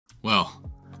Well,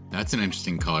 that's an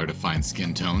interesting color to find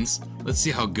skin tones. Let's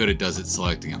see how good it does at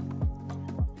selecting them.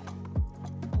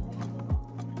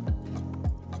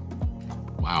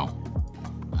 Wow,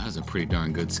 that is a pretty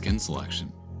darn good skin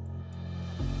selection.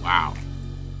 Wow.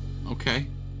 Okay,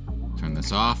 turn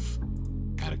this off,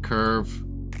 add a curve.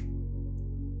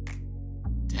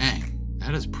 Dang,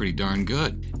 that is pretty darn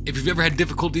good. If you've ever had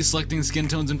difficulty selecting skin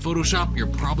tones in Photoshop, you're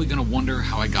probably gonna wonder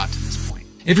how I got to this point.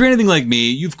 If you're anything like me,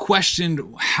 you've questioned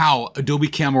how Adobe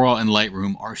Camera Raw and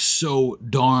Lightroom are so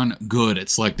darn good at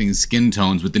selecting skin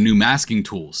tones with the new masking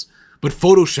tools, but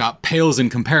Photoshop pales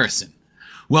in comparison.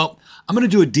 Well, I'm going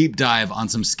to do a deep dive on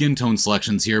some skin tone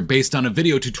selections here based on a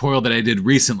video tutorial that I did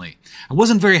recently. I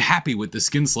wasn't very happy with the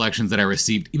skin selections that I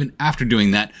received even after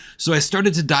doing that, so I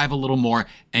started to dive a little more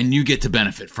and you get to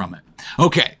benefit from it.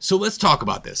 Okay, so let's talk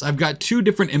about this. I've got two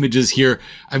different images here.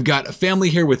 I've got a family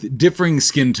here with differing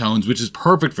skin tones, which is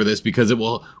perfect for this because it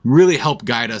will really help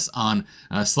guide us on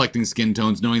selecting skin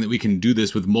tones, knowing that we can do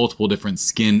this with multiple different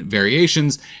skin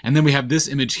variations. And then we have this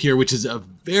image here, which is a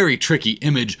very tricky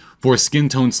image for skin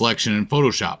tone selection in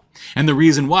Photoshop. And the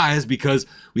reason why is because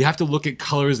we have to look at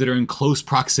colors that are in close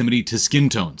proximity to skin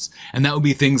tones. And that would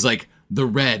be things like the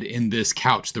red in this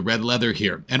couch, the red leather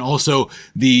here, and also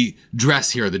the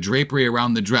dress here, the drapery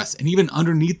around the dress, and even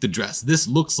underneath the dress. This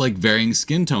looks like varying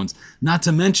skin tones, not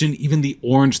to mention even the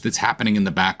orange that's happening in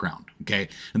the background. Okay,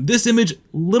 and this image, a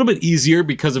little bit easier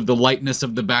because of the lightness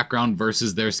of the background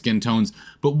versus their skin tones,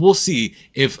 but we'll see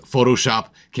if Photoshop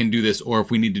can do this or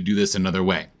if we need to do this another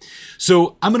way.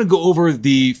 So I'm going to go over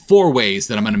the 4 ways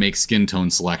that I'm going to make skin tone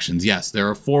selections. Yes, there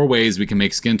are 4 ways we can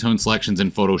make skin tone selections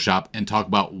in Photoshop and talk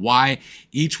about why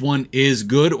each one is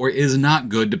good or is not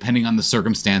good depending on the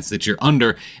circumstance that you're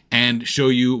under, and show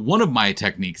you one of my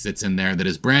techniques that's in there that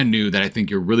is brand new that I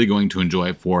think you're really going to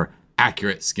enjoy for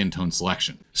accurate skin tone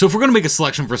selection. So if we're going to make a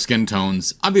selection for skin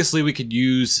tones, obviously we could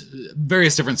use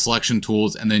various different selection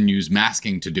tools and then use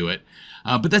masking to do it,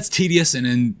 but that's tedious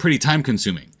and pretty time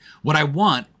consuming. What I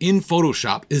want in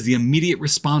Photoshop is the immediate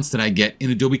response that I get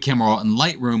in Adobe Camera Raw and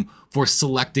Lightroom for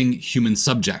selecting human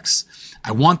subjects.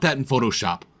 I want that in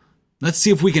Photoshop. Let's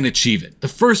see if we can achieve it. The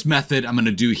first method I'm going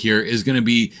to do here is going to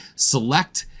be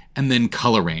select and then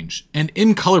color range. And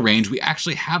in color range, we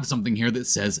actually have something here that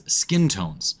says skin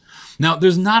tones. Now,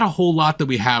 there's not a whole lot that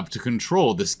we have to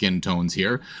control the skin tones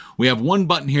here. We have one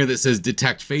button here that says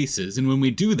detect faces, and when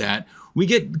we do that, we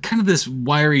get kind of this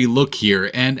wiry look here,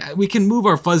 and we can move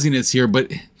our fuzziness here,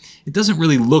 but it doesn't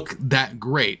really look that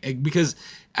great because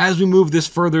as we move this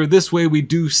further this way, we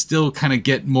do still kind of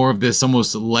get more of this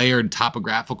almost layered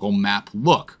topographical map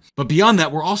look. But beyond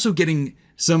that, we're also getting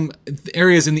some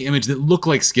areas in the image that look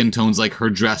like skin tones, like her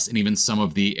dress and even some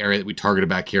of the area that we targeted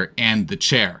back here and the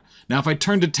chair. Now, if I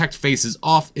turn detect faces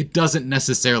off, it doesn't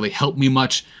necessarily help me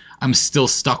much. I'm still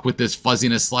stuck with this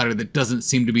fuzziness slider that doesn't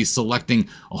seem to be selecting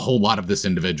a whole lot of this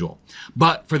individual.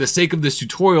 But for the sake of this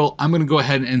tutorial, I'm going to go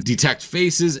ahead and detect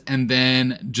faces and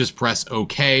then just press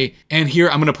OK. And here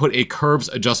I'm going to put a curves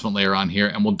adjustment layer on here,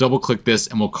 and we'll double click this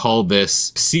and we'll call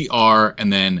this CR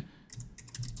and then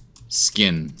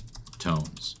skin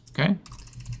tones. Okay.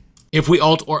 If we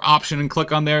Alt or Option and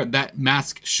click on there, that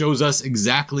mask shows us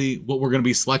exactly what we're going to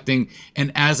be selecting.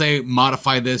 And as I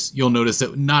modify this, you'll notice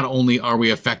that not only are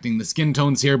we affecting the skin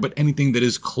tones here, but anything that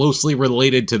is closely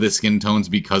related to the skin tones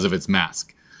because of its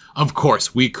mask. Of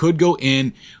course, we could go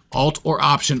in, Alt or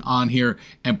Option on here,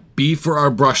 and B for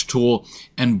our brush tool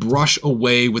and brush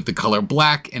away with the color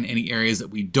black and any areas that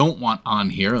we don't want on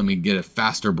here. Let me get a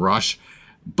faster brush.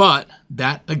 But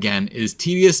that, again, is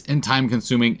tedious and time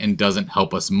consuming and doesn't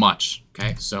help us much.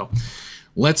 Okay, so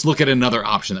let's look at another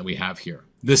option that we have here.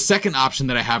 The second option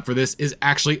that I have for this is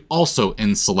actually also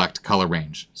in Select Color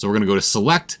Range. So we're going to go to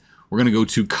Select, we're going to go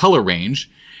to Color Range,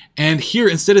 and here,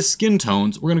 instead of skin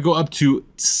tones, we're going to go up to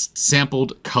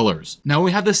sampled colors. Now, when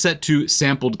we have this set to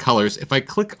sampled colors, if I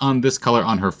click on this color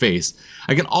on her face,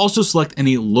 I can also select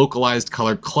any localized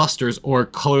color clusters or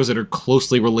colors that are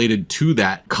closely related to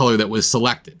that color that was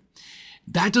selected.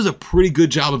 That does a pretty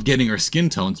good job of getting her skin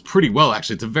tones pretty well,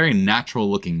 actually. It's a very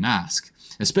natural looking mask,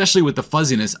 especially with the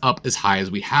fuzziness up as high as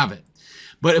we have it.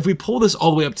 But if we pull this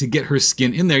all the way up to get her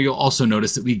skin in there, you'll also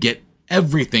notice that we get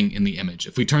everything in the image.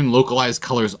 If we turn localized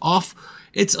colors off,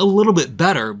 it's a little bit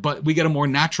better, but we get a more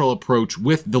natural approach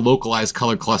with the localized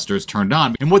color clusters turned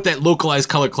on. And what that localized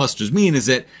color clusters mean is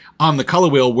that on the color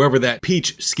wheel, wherever that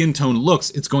peach skin tone looks,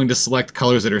 it's going to select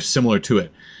colors that are similar to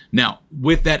it. Now,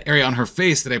 with that area on her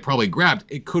face that I probably grabbed,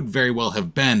 it could very well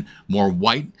have been more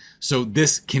white. So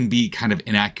this can be kind of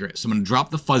inaccurate. So I'm going to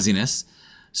drop the fuzziness,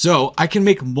 So I can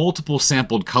make multiple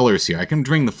sampled colors here. I can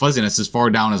bring the fuzziness as far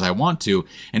down as I want to.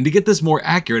 And to get this more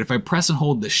accurate, if I press and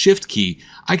hold the Shift key,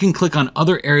 I can click on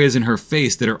other areas in her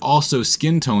face that are also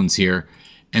skin tones here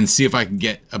and see if I can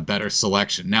get a better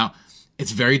selection. Now,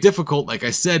 it's very difficult, like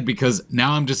I said, because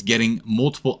now I'm just getting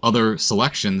multiple other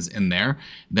selections in there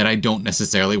that I don't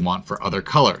necessarily want for other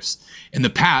colors. In the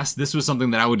past, this was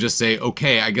something that I would just say,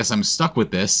 okay, I guess I'm stuck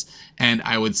with this, and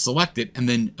I would select it and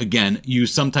then again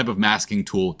use some type of masking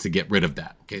tool to get rid of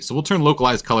that. Okay, so we'll turn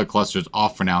localized color clusters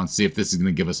off for now and see if this is going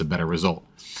to give us a better result.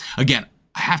 Again,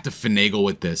 I have to finagle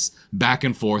with this back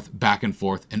and forth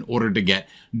in order to get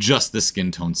just the skin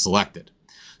tone selected.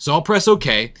 So I'll press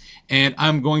OK, and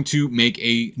I'm going to make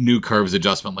a new curves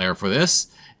adjustment layer for this,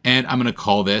 and I'm going to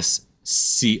call this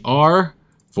CR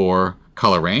for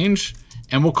color range,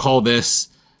 and we'll call this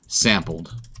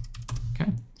sampled.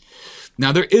 Okay.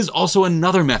 Now there is also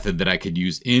another method that I could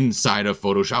use inside of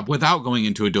Photoshop without going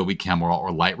into Adobe Camera Raw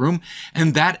or Lightroom,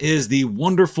 and that is the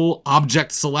wonderful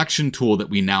object selection tool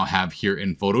that we now have here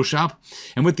in Photoshop.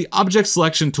 And with the object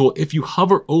selection tool, if you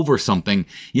hover over something,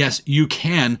 yes, you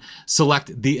can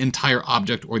select the entire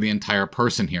object or the entire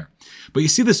person here. But you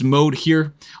see this mode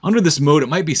here? Under this mode, it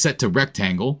might be set to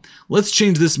rectangle. Let's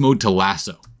change this mode to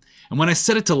lasso. And when I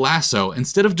set it to lasso,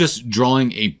 instead of just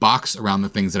drawing a box around the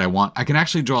things that I want, I can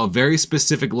actually draw a very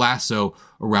specific lasso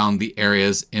around the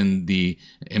areas in the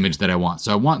image that I want.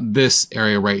 So I want this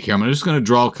area right here. I'm just going to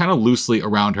draw kind of loosely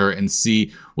around her and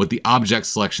see what the object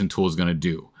selection tool is going to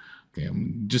do. Okay,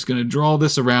 I'm just going to draw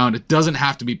this around. It doesn't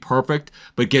have to be perfect,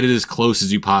 but get it as close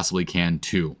as you possibly can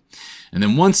too. And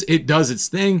then once it does its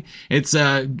thing, it's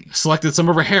selected some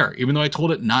of her hair, even though I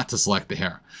told it not to select the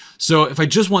hair. So if I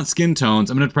just want skin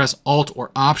tones, I'm going to press Alt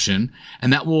or Option,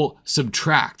 and that will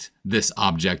subtract this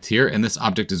object here. And this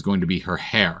object is going to be her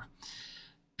hair.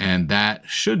 And that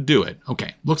should do it.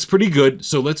 Okay, looks pretty good.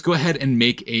 So let's go ahead and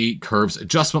make a curves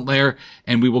adjustment layer,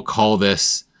 and we will call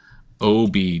this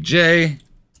OBJ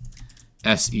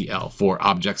SEL for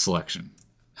object selection.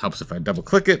 Helps if I double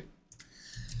click it.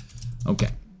 Okay.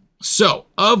 So,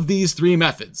 of these three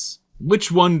methods,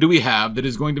 which one do we have that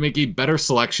is going to make a better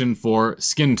selection for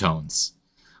skin tones?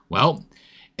 Well,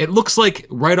 it looks like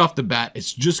right off the bat,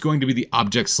 it's just going to be the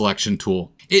object selection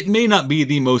tool. It may not be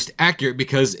the most accurate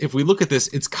because if we look at this,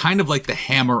 it's kind of like the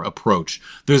hammer approach.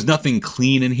 There's nothing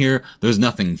clean in here. There's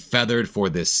nothing feathered for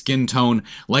this skin tone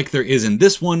like there is in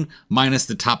this one, minus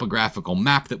the topographical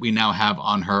map that we now have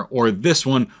on her, or this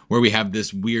one where we have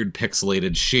this weird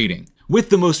pixelated shading. With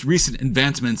the most recent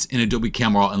advancements in Adobe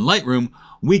Camera Raw and Lightroom,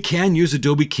 we can use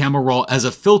Adobe Camera Raw as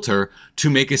a filter to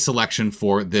make a selection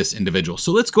for this individual.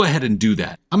 So let's go ahead and do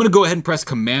that. I'm going to go ahead and press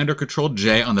Command or Control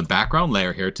J on the background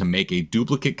layer here to make a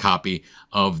duplicate copy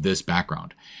of this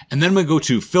background. And then I'm going to go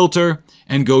to Filter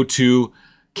and go to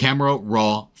Camera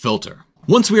Raw Filter.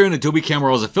 Once we are in Adobe Camera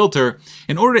Raw as a filter,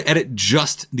 in order to edit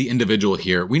just the individual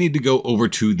here, we need to go over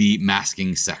to the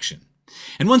masking section.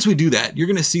 And once we do that, you're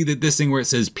going to see that this thing where it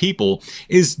says people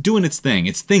is doing its thing.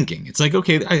 It's thinking. It's like,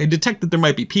 okay, I detect that there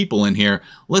might be people in here.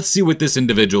 Let's see what this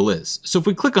individual is. So if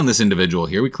we click on this individual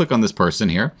here, we click on this person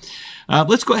here.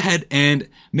 Let's go ahead and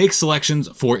make selections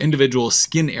for individual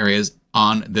skin areas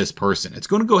on this person. It's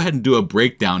going to go ahead and do a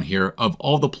breakdown here of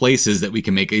all the places that we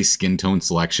can make a skin tone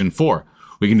selection for.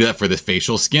 We can do that for the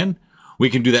facial skin. We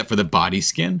can do that for the body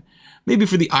skin. Maybe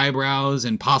for the eyebrows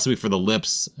and possibly for the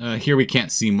lips. Here we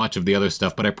can't see much of the other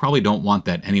stuff, but I probably don't want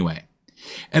that anyway.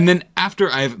 And then after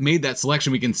I've made that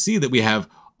selection, we can see that we have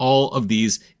all of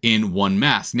these in one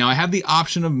mask. Now I have the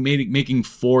option of making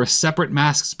 4 separate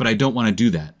masks, but I don't want to do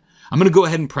that. I'm going to go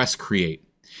ahead and press Create.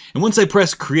 And once I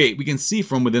press Create, we can see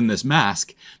from within this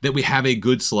mask that we have a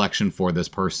good selection for this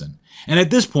person. And at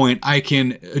this point, I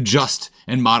can adjust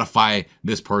and modify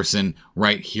this person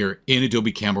right here in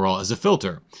Adobe Camera Raw as a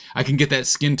filter. I can get that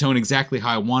skin tone exactly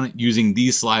how I want it using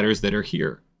these sliders that are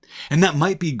here. And that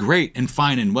might be great and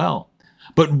fine and well.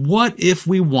 But what if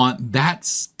we want that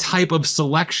type of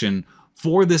selection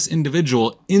for this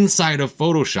individual inside of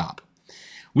Photoshop?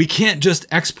 We can't just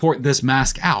export this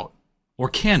mask out, or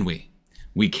can we?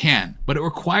 We can, but it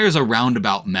requires a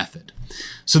roundabout method.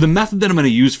 So the method that I'm going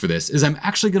to use for this is I'm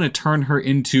actually going to turn her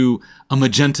into a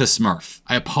magenta smurf.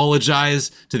 I apologize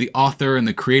to the author and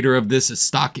the creator of this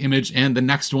stock image and the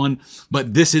next one,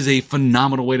 but this is a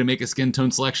phenomenal way to make a skin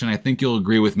tone selection. I think you'll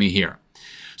agree with me here.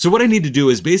 So what I need to do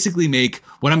is basically make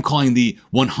what I'm calling the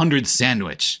 100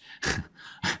 sandwich.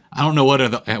 I don't know what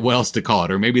else to call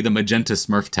it, or maybe the magenta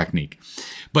smurf technique.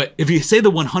 But if you say the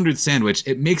 100 sandwich,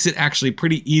 it makes it actually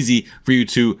pretty easy for you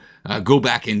to go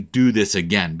back and do this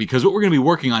again, because what we're going to be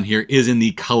working on here is in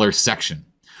the color section.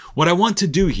 What I want to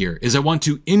do here is I want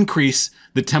to increase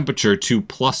the temperature to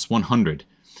plus 100,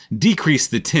 decrease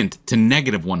the tint to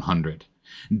negative 100,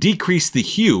 decrease the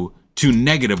hue to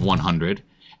negative 100,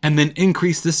 and then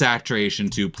increase the saturation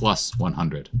to plus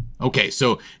 100. Okay,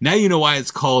 so now you know why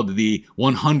it's called the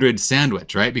 100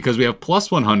 sandwich, right? Because we have plus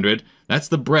 100, that's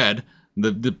the bread,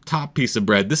 the top piece of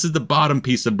bread. This is the bottom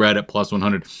piece of bread at plus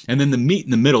 100. And then the meat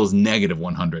in the middle is negative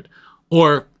 100.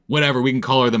 Or whatever, we can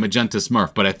call her the magenta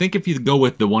smurf. But I think if you go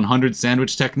with the 100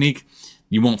 sandwich technique,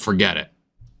 you won't forget it.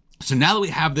 So now that we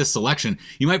have this selection,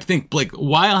 you might think, Blake,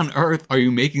 why on earth are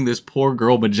you making this poor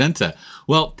girl magenta?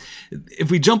 Well, if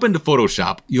we jump into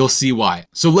Photoshop, you'll see why.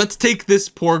 So let's take this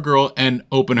poor girl and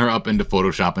open her up into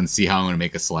Photoshop and see how I'm going to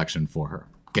make a selection for her.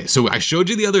 Okay, so I showed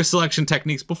you the other selection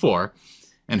techniques before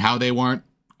and how they weren't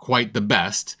quite the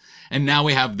best. And now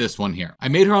we have this one here. I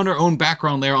made her on her own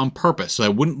background layer on purpose so I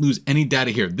wouldn't lose any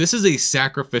data here. This is a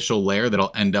sacrificial layer that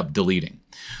I'll end up deleting.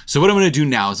 So what I'm going to do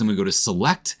now is I'm going to go to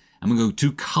Select. I'm going to go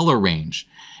to Color Range.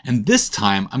 And this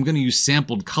time I'm going to use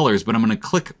sampled colors, but I'm going to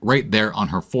click right there on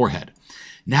her forehead.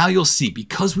 Now you'll see,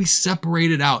 because we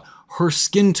separated out her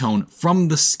skin tone from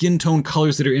the skin tone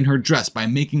colors that are in her dress by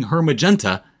making her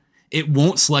magenta, it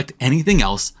won't select anything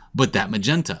else but that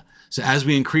magenta. So as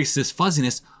we increase this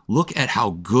fuzziness, look at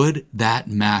how good that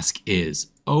mask is.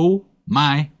 Oh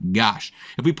my gosh.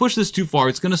 If we push this too far,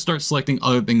 it's going to start selecting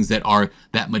other things that are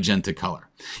that magenta color.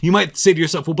 You might say to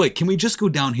yourself, well, Blake, can we just go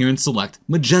down here and select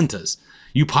magentas?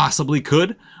 You possibly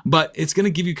could, but it's going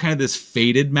to give you kind of this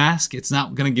faded mask. It's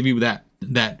not going to give you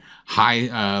that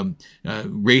high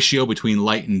ratio between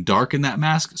light and dark in that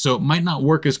mask. So it might not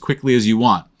work as quickly as you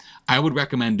want. I would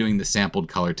recommend doing the sampled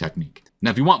color technique. Now,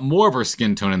 if you want more of her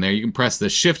skin tone in there, you can press the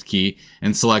Shift key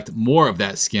and select more of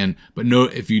that skin. But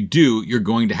note, if you do, you're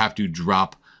going to have to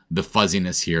drop the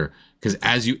fuzziness here, because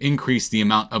as you increase the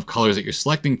amount of colors that you're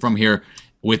selecting from here,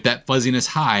 with that fuzziness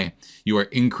high, you are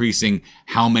increasing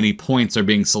how many points are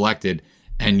being selected,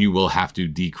 and you will have to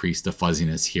decrease the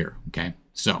fuzziness here, okay?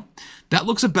 So that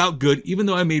looks about good. Even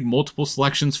though I made multiple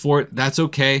selections for it, that's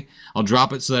okay. I'll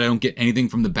drop it so that I don't get anything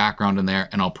from the background in there,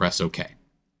 and I'll press OK.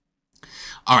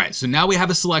 All right, so now we have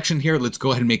a selection here. Let's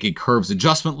go ahead and make a curves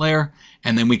adjustment layer,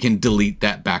 and then we can delete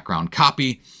that background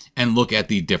copy and look at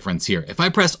the difference here. If I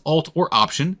press Alt or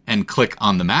Option and click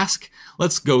on the mask,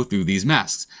 let's go through these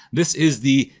masks. This is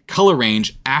the color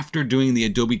range after doing the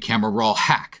Adobe Camera Raw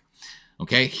hack.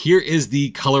 Okay, here is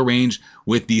the color range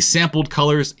with the sampled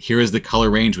colors. Here is the color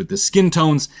range with the skin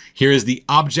tones. Here is the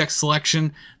object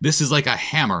selection. This is like a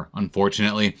hammer,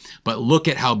 unfortunately, but look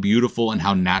at how beautiful and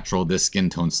how natural this skin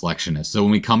tone selection is. So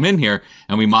when we come in here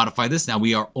and we modify this, now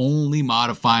we are only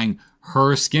modifying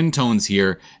her skin tones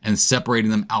here and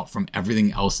separating them out from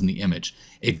everything else in the image.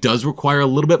 It does require a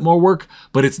little bit more work,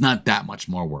 but it's not that much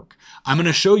more work. I'm going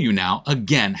to show you now,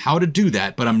 again, how to do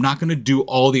that, but I'm not going to do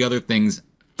all the other things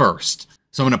first.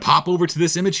 So I'm going to pop over to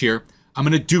this image here. I'm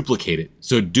going to duplicate it.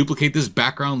 So duplicate this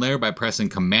background layer by pressing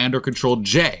Command or Control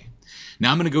J.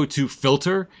 Now I'm going to go to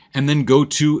Filter and then go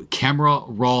to Camera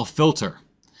Raw Filter.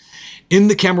 In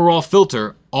the Camera Raw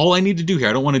filter, all I need to do here,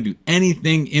 I don't want to do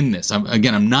anything in this. I'm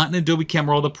not in Adobe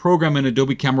Camera Raw, the program in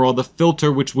Adobe Camera Raw, the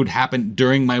filter, which would happen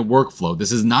during my workflow.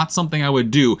 This is not something I would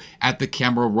do at the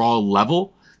Camera Raw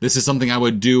level. This is something I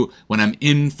would do when I'm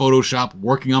in Photoshop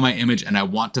working on my image and I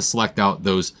want to select out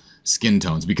those skin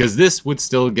tones, because this would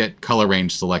still get color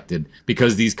range selected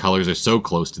because these colors are so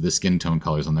close to the skin tone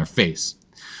colors on their face.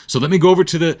 So let me go over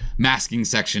to the masking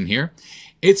section here.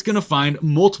 It's going to find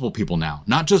multiple people now,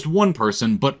 not just one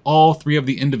person, but all three of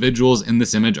the individuals in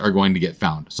this image are going to get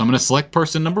found. So I'm going to select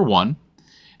person number 1,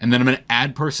 and then I'm going to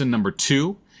add person number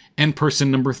 2 and person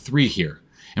number 3 here.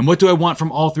 And what do I want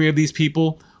from all three of these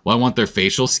people? Well, I want their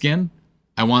facial skin.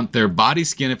 I want their body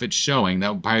skin if it's showing.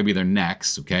 That would probably be their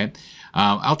necks, okay?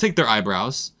 I'll take their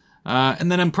eyebrows.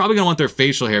 And then I'm probably going to want their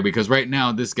facial hair, because right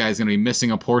now this guy's going to be missing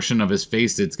a portion of his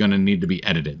face that's going to need to be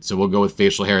edited. So we'll go with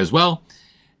facial hair as well.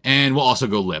 And we'll also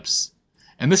go lips.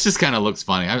 And this just kind of looks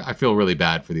funny. I feel really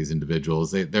bad for these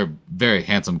individuals. They're a very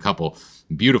handsome couple,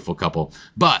 beautiful couple.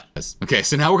 But, okay,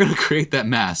 so now we're going to create that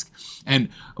mask. And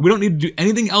we don't need to do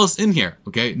anything else in here,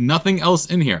 okay? Nothing else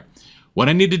in here. What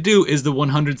I need to do is the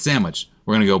 100 sandwich.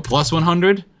 We're going to go plus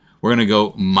 100. We're going to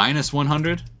go minus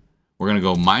 100. We're going to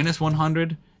go minus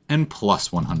 100 and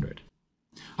plus 100.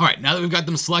 All right, now that we've got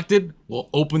them selected, we'll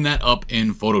open that up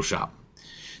in Photoshop.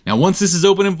 Now, once this is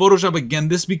open in Photoshop, again,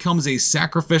 this becomes a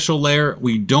sacrificial layer.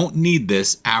 We don't need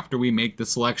this after we make the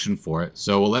selection for it.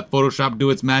 So we'll let Photoshop do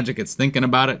its magic. It's thinking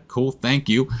about it. Cool, thank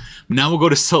you. Now we'll go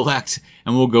to Select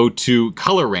and we'll go to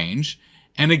Color Range.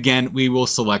 And again, we will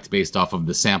select based off of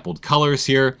the sampled colors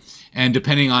here. And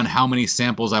depending on how many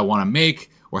samples I want to make,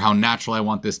 or how natural I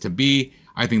want this to be.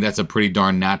 I think that's a pretty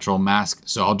darn natural mask.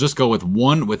 So I'll just go with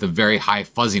one with a very high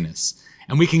fuzziness.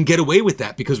 And we can get away with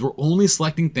that because we're only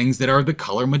selecting things that are the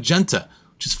color magenta,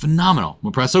 which is phenomenal.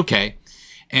 We'll press OK.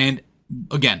 And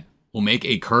again, we'll make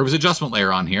a curves adjustment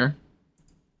layer on here.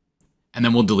 And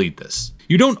then we'll delete this.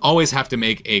 You don't always have to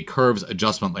make a curves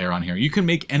adjustment layer on here. You can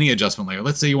make any adjustment layer.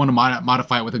 Let's say you want to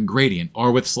modify it with a gradient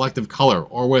or with selective color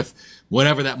or with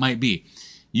whatever that might be.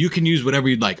 You can use whatever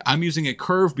you'd like. I'm using a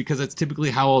curve because that's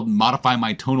typically how I'll modify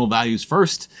my tonal values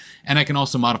first. And I can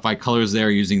also modify colors there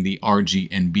using the R, G,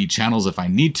 and B channels if I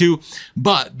need to.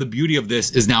 But the beauty of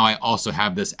this is now I also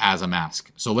have this as a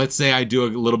mask. So let's say I do a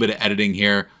little bit of editing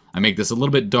here. I make this a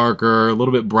little bit darker, a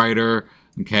little bit brighter.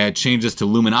 Okay, I change this to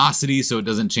luminosity so it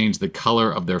doesn't change the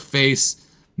color of their face.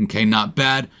 Okay, not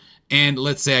bad. And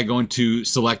let's say I go into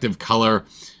selective color.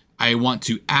 I want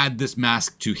to add this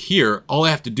mask to here. All I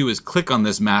have to do is click on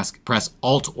this mask, press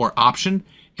Alt or Option,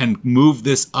 and move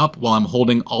this up while I'm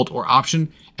holding Alt or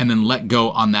Option, and then let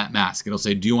go on that mask. It'll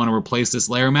say, do you want to replace this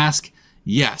layer mask?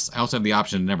 Yes. I also have the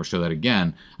option to never show that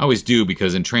again. I always do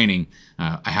because in training,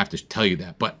 I have to tell you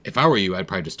that. But if I were you, I'd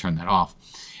probably just turn that off.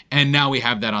 And now we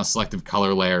have that on selective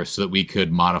color layer so that we could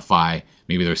modify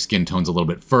maybe their skin tones a little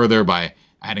bit further by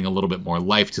adding a little bit more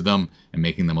life to them and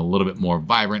making them a little bit more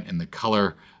vibrant in the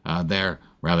color there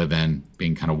rather than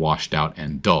being kind of washed out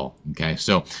and dull. Okay,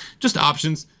 so just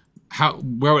options.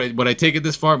 Where would I take it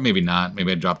this far? Maybe not.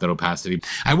 Maybe I drop that opacity.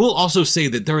 I will also say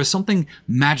that there is something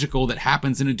magical that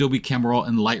happens in Adobe Camera Raw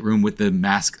and Lightroom with the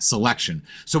mask selection.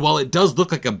 So while it does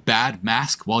look like a bad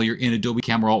mask while you're in Adobe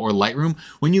Camera Raw or Lightroom,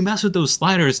 when you mess with those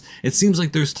sliders, it seems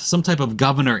like there's some type of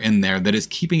governor in there that is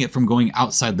keeping it from going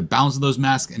outside the bounds of those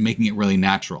masks and making it really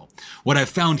natural. What I've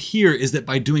found here is that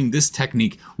by doing this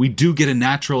technique, we do get a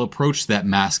natural approach to that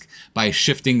mask by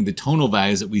shifting the tonal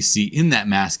values that we see in that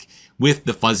mask with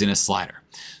the fuzziness slider.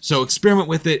 So experiment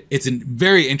with it. It's a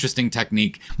very interesting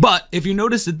technique. But if you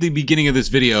noticed at the beginning of this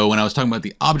video, when I was talking about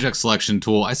the object selection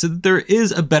tool, I said that there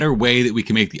is a better way that we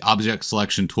can make the object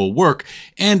selection tool work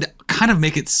and kind of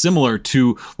make it similar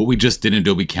to what we just did in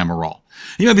Adobe Camera Raw.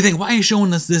 You might be thinking, why are you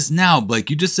showing us this now,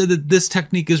 Blake? You just said that this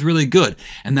technique is really good.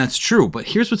 And that's true. But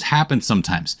here's what's happened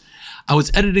sometimes. I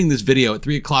was editing this video at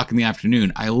 3 o'clock in the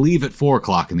afternoon. I leave at 4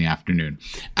 o'clock in the afternoon.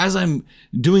 As I'm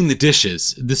doing the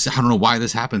dishes, I don't know why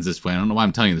this happens this way. I don't know why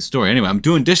I'm telling you the story. Anyway, I'm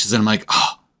doing dishes and I'm like,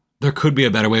 oh, there could be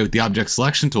a better way with the object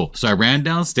selection tool. So I ran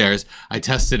downstairs, I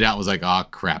tested it out, was like, oh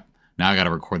crap. Now I got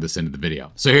to record this into the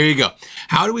video. So here you go.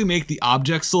 How do we make the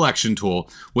object selection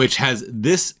tool, which has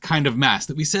this kind of mask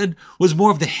that we said was more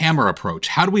of the hammer approach?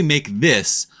 How do we make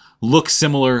this look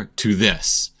similar to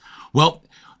this? Well,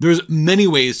 there's many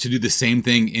ways to do the same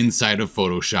thing inside of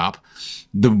Photoshop.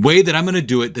 The way that I'm going to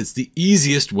do it, that's the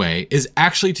easiest way, is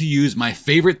actually to use my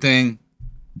favorite thing,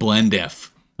 Blend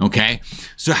If. Okay,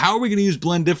 so how are we going to use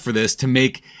Blend If for this to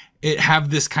make it have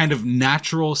this kind of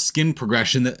natural skin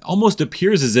progression that almost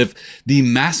appears as if the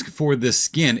mask for this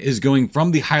skin is going from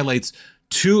the highlights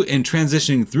to and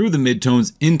transitioning through the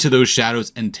midtones into those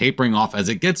shadows and tapering off as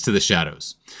it gets to the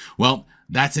shadows? Well,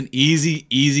 that's an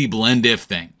easy Blend If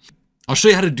thing. I'll show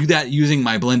you how to do that using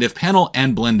my Blend If panel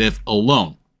and Blend If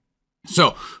alone.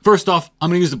 So first off, I'm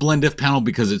going to use the Blend If panel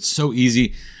because it's so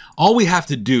easy. All we have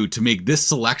to do to make this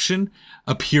selection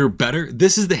appear better,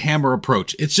 this is the hammer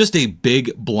approach. It's just a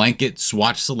big blanket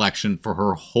swatch selection for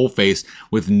her whole face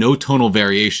with no tonal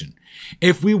variation.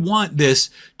 If we want this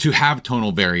to have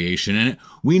tonal variation in it,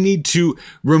 we need to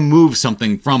remove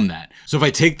something from that. So if I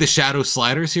take the shadow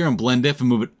sliders here and Blend If and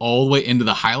move it all the way into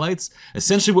the highlights,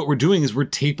 essentially what we're doing is we're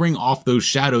tapering off those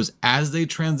shadows as they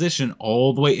transition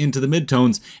all the way into the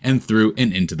midtones and through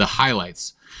and into the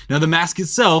highlights. Now the mask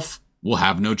itself will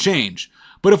have no change.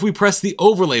 But if we press the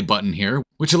overlay button here,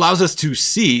 which allows us to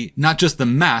see not just the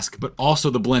mask, but also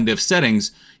the Blend If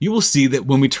settings, you will see that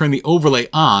when we turn the overlay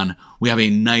on, we have a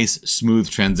nice smooth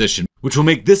transition, which will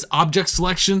make this object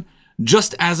selection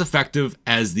just as effective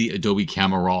as the Adobe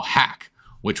Camera Raw hack.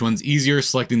 Which one's easier,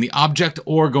 selecting the object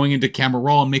or going into Camera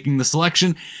Raw and making the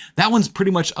selection? That one's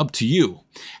pretty much up to you.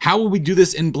 How will we do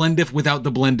this in Blend If without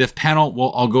the Blend If panel?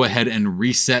 Well, I'll go ahead and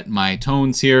reset my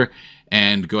tones here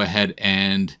and go ahead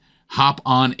and hop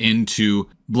on into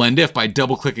Blend If by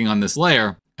double clicking on this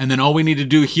layer. And then all we need to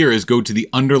do here is go to the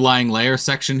underlying layer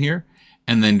section here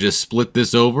and then just split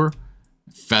this over,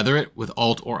 feather it with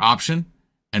Alt or Option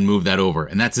and move that over.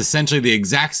 And that's essentially the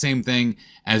exact same thing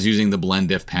as using the Blend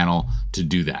If panel to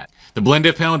do that. The Blend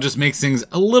If panel just makes things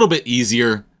a little bit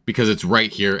easier because it's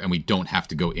right here and we don't have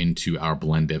to go into our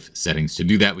Blend If settings to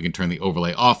do that. We can turn the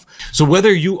overlay off. So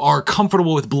whether you are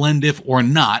comfortable with Blend If or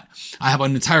not, I have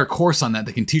an entire course on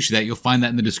that can teach you that. You'll find that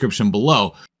in the description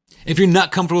below. If you're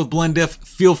not comfortable with blend diff,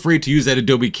 feel free to use that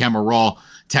Adobe Camera Raw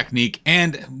technique.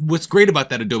 And what's great about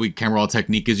that Adobe Camera Raw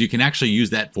technique is you can actually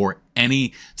use that for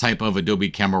any type of Adobe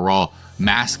Camera Raw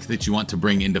mask that you want to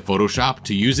bring into Photoshop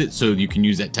to use it, so you can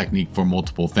use that technique for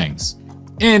multiple things.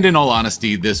 And in all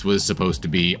honesty, this was supposed to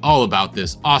be all about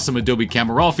this awesome Adobe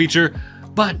Camera Raw feature,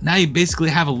 but now you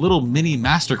basically have a little mini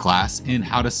masterclass in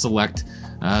how to select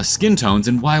skin tones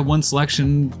and why one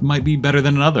selection might be better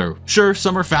than another. Sure,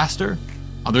 some are faster,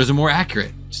 others are more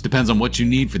accurate. Just depends on what you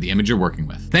need for the image you're working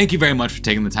with. Thank you very much for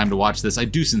taking the time to watch this. I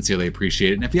do sincerely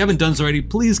appreciate it. And if you haven't done so already,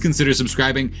 please consider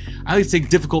subscribing. I like to take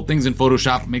difficult things in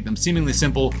Photoshop and make them seemingly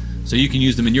simple so you can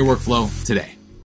use them in your workflow today.